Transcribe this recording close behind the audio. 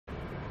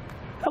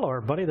Hello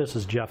everybody, this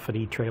is Jeff at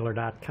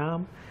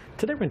etrailer.com.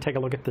 Today we're going to take a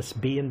look at this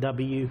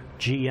BMW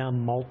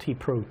GM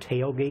MultiPro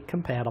Tailgate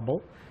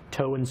compatible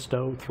tow and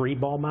stow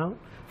 3-ball mount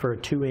for a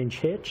 2-inch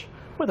hitch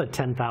with a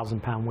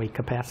 10,000 pound weight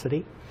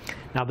capacity.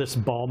 Now this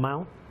ball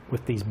mount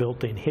with these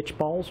built-in hitch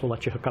balls will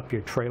let you hook up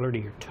your trailer to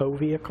your tow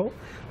vehicle.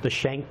 The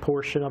shank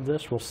portion of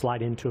this will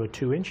slide into a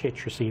 2-inch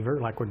hitch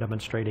receiver like we're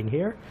demonstrating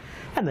here.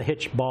 And the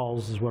hitch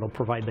balls is what will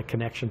provide the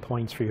connection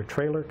points for your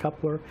trailer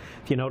coupler.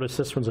 If you notice,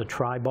 this one's a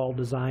tri-ball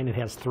design. It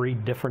has 3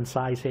 different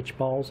size hitch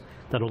balls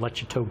that'll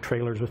let you tow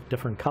trailers with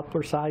different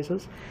coupler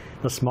sizes.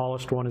 The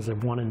smallest one is a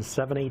 1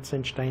 7/8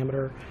 inch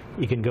diameter.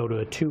 You can go to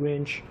a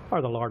 2-inch, or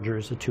the larger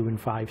is a 2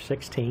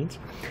 5/16.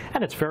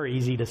 And it's very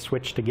easy to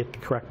switch to get the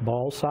correct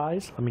ball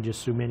size. Let me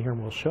just zoom in here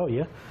and we'll show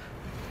you.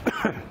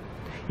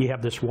 You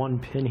have this one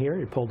pin here,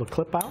 you pull the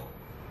clip out,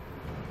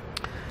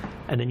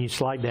 and then you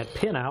slide that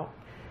pin out,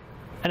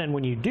 and then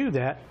when you do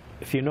that,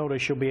 if you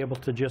notice, you'll be able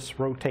to just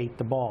rotate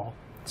the ball.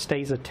 It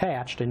stays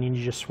attached, and then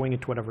you just swing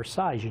it to whatever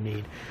size you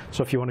need.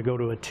 So if you want to go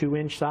to a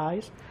 2-inch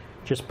size,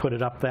 just put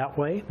it up that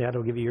way.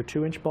 That'll give you your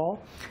 2-inch ball.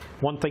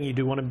 One thing you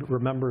do want to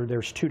remember,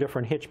 there's 2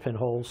 different hitch pin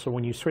holes, so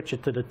when you switch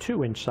it to the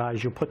 2-inch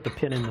size, you'll put the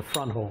pin in the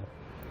front hole.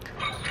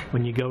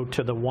 When you go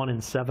to the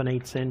 1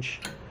 7/8 inch,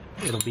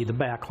 it'll be the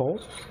back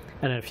hole.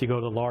 And if you go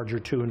to the larger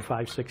 2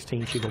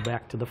 5/16, you go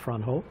back to the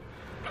front hole.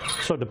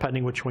 So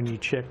depending which one you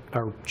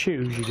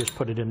choose, you just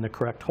put it in the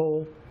correct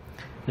hole.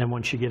 And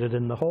once you get it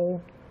in the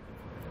hole,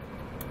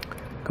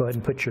 go ahead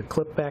and put your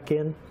clip back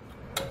in,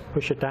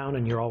 push it down,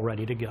 and you're all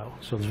ready to go.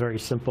 So it's very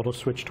simple to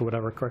switch to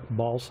whatever correct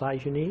ball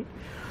size you need.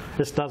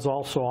 This does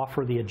also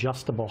offer the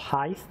adjustable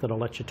height that'll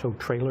let you tow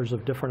trailers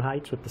of different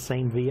heights with the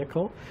same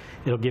vehicle.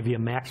 It'll give you a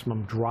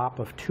maximum drop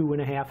of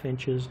 2.5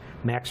 inches,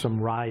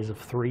 maximum rise of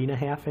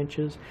 3.5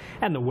 inches.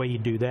 And the way you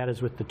do that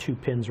is with the 2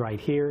 pins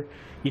right here.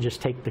 You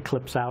just take the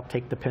clips out,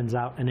 take the pins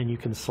out, and then you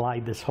can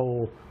slide this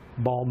whole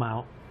ball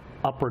mount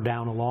up or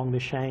down along the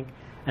shank,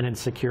 and then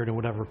secure it in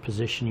whatever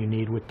position you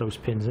need with those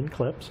pins and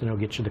clips, and it'll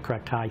get you the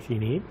correct height you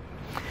need.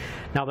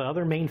 Now the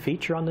other main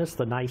feature on this,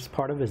 the nice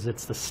part of it,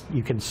 is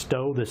you can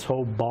stow this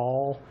whole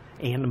ball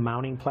and the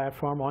mounting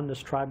platform on this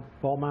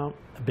tri-ball mount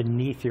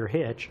beneath your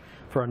hitch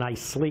for a nice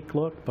sleek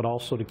look, but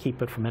also to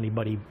keep it from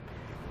anybody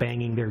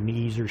banging their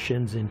knees or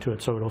shins into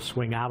it, so it'll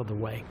swing out of the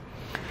way.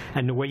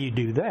 And the way you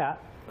do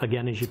that,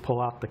 again, is you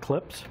pull out the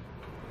clips,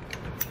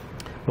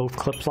 both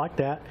clips like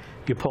that.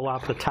 You pull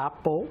out the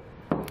top bolt.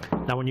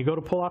 Now when you go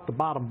to pull out the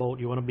bottom bolt,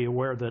 you want to be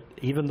aware that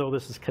even though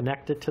this is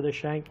connected to the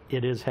shank,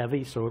 it is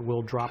heavy, so it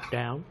will drop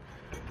down.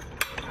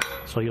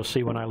 So you'll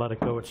see when I let it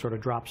go, it sort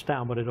of drops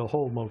down, but it'll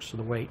hold most of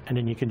the weight. And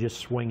then you can just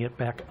swing it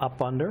back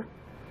up under,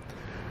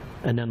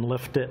 and then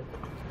lift it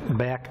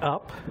back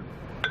up.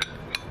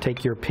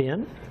 Take your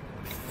pin,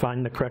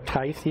 find the correct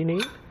height you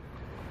need,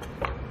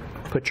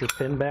 put your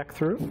pin back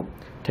through,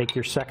 take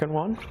your second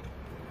one,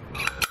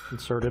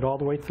 insert it all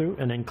the way through,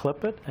 and then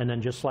clip it, and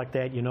then just like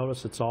that, you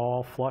notice it's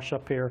all flush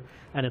up here,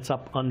 and it's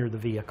up under the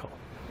vehicle.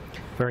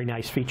 Very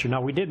nice feature.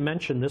 Now we did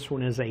mention this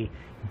one is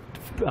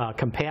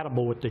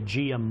compatible with the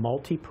GM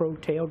MultiPro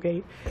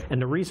Tailgate, and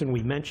the reason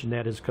we mentioned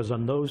that is because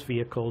on those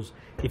vehicles,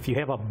 if you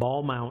have a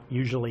ball mount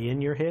usually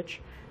in your hitch,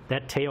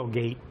 that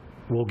tailgate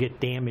will get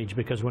damaged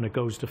because when it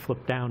goes to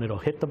flip down, it'll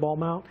hit the ball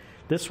mount.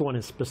 This one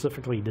is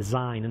specifically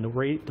designed, and the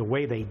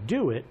way they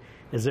do it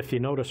is, if you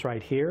notice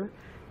right here,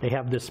 they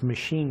have this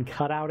machine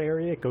cutout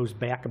area. It goes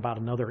back about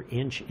another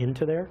inch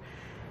into there.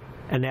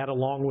 And that,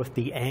 along with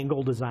the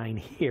angle design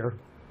here,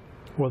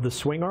 well, the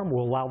swing arm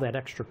will allow that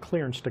extra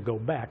clearance to go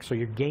back. So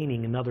you're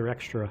gaining another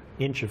extra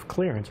inch of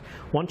clearance.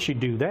 Once you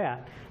do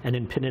that and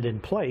then pin it in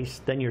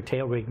place, then your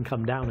tailgate can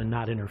come down and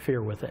not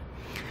interfere with it.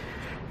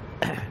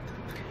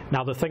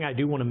 Now the thing I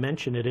do want to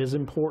mention, it is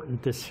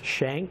important, this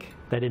shank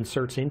that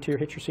inserts into your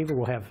hitch receiver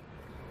will have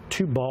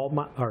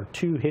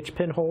 2 hitch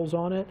pin holes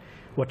on it.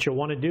 What you'll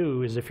want to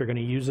do is, if you're going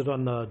to use it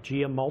on the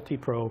GM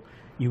MultiPro,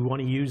 you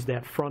want to use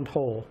that front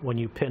hole when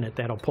you pin it.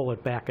 That'll pull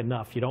it back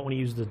enough. You don't want to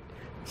use the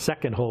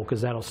second hole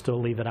because that'll still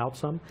leave it out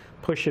some.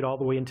 Push it all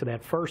the way into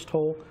that first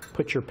hole,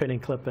 put your pin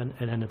and clip in,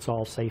 and then it's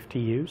all safe to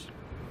use.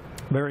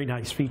 Very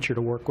nice feature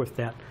to work with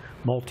that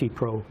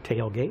MultiPro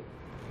tailgate.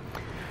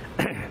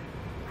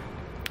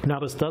 Now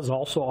this does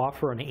also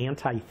offer an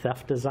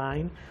anti-theft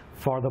design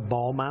for the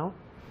ball mount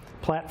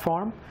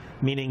platform,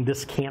 meaning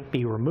this can't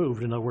be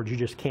removed. In other words, you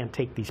just can't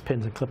take these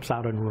pins and clips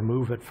out and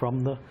remove it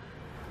from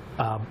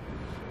the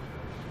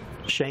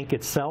shank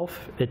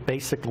itself. It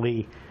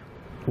basically,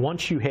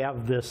 once you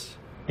have this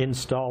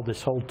installed,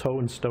 this whole tow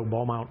and stow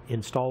ball mount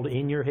installed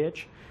in your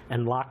hitch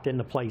and locked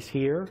into place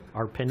here,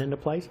 or pinned into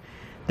place,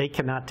 they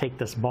cannot take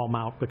this ball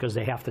mount because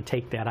they have to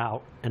take that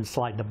out and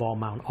slide the ball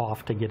mount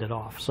off to get it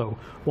off. So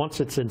once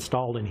it's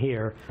installed in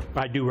here,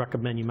 I do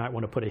recommend you might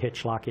want to put a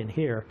hitch lock in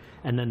here,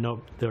 and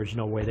then there's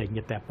no way they can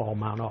get that ball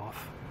mount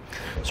off.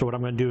 So what I'm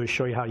going to do is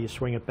show you how you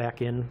swing it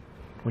back in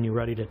when you're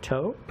ready to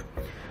tow.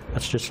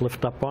 Let's just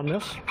lift up on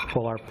this,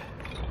 pull our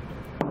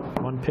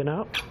one pin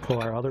out, pull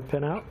our other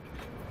pin out,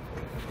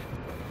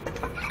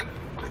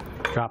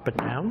 drop it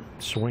down,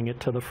 swing it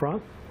to the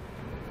front,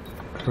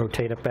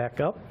 rotate it back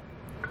up,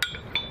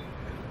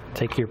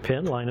 Take your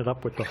pin, line it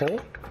up with the hole,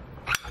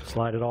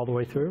 slide it all the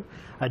way through.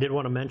 I did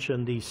want to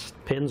mention these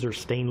pins are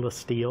stainless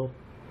steel,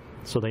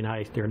 so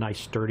they're a nice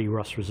sturdy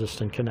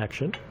rust-resistant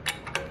connection.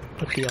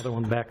 Put the other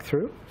one back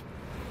through.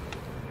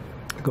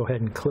 Go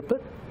ahead and clip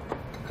it.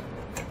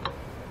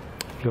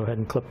 Go ahead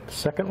and clip the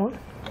second one.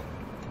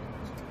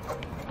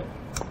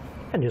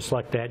 And just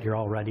like that, you're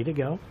all ready to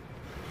go.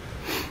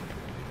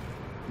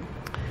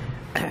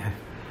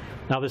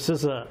 Now this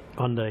is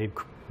on the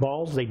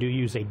balls, they do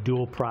use a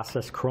dual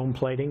process chrome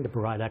plating to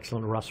provide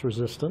excellent rust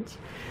resistance.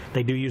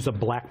 They do use a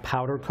black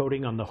powder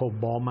coating on the whole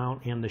ball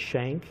mount and the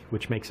shank,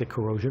 which makes it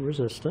corrosion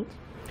resistant.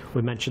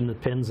 We mentioned the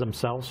pins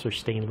themselves are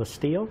stainless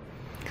steel.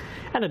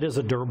 And it is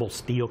a durable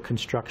steel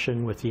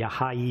construction with the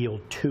high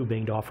yield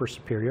tubing to offer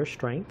superior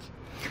strength.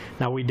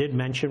 Now we did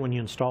mention when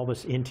you install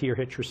this into your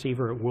hitch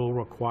receiver, it will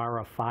require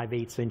a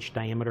 5/8 inch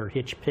diameter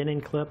hitch pin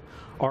and clip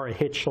or a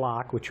hitch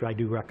lock, which I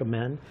do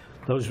recommend.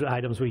 Those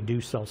items we do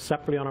sell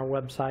separately on our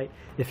website.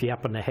 If you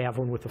happen to have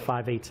one with a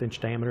 5/8 inch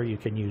diameter, you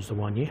can use the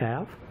one you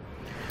have.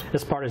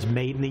 This part is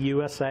made in the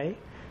USA.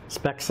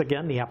 Specs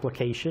again, the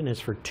application is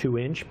for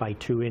 2-inch by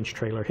 2-inch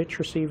trailer hitch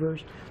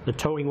receivers. The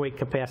towing weight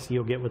capacity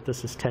you'll get with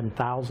this is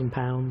 10,000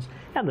 pounds,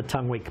 and the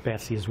tongue weight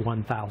capacity is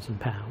 1,000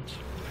 pounds.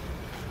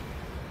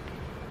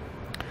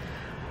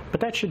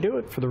 But that should do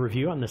it for the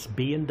review on this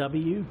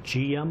BMW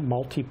GM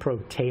MultiPro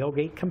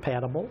Tailgate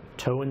compatible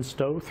tow and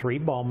stow 3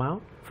 ball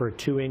mount for a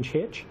 2-inch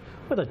hitch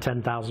with a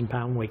 10,000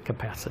 pound weight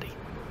capacity.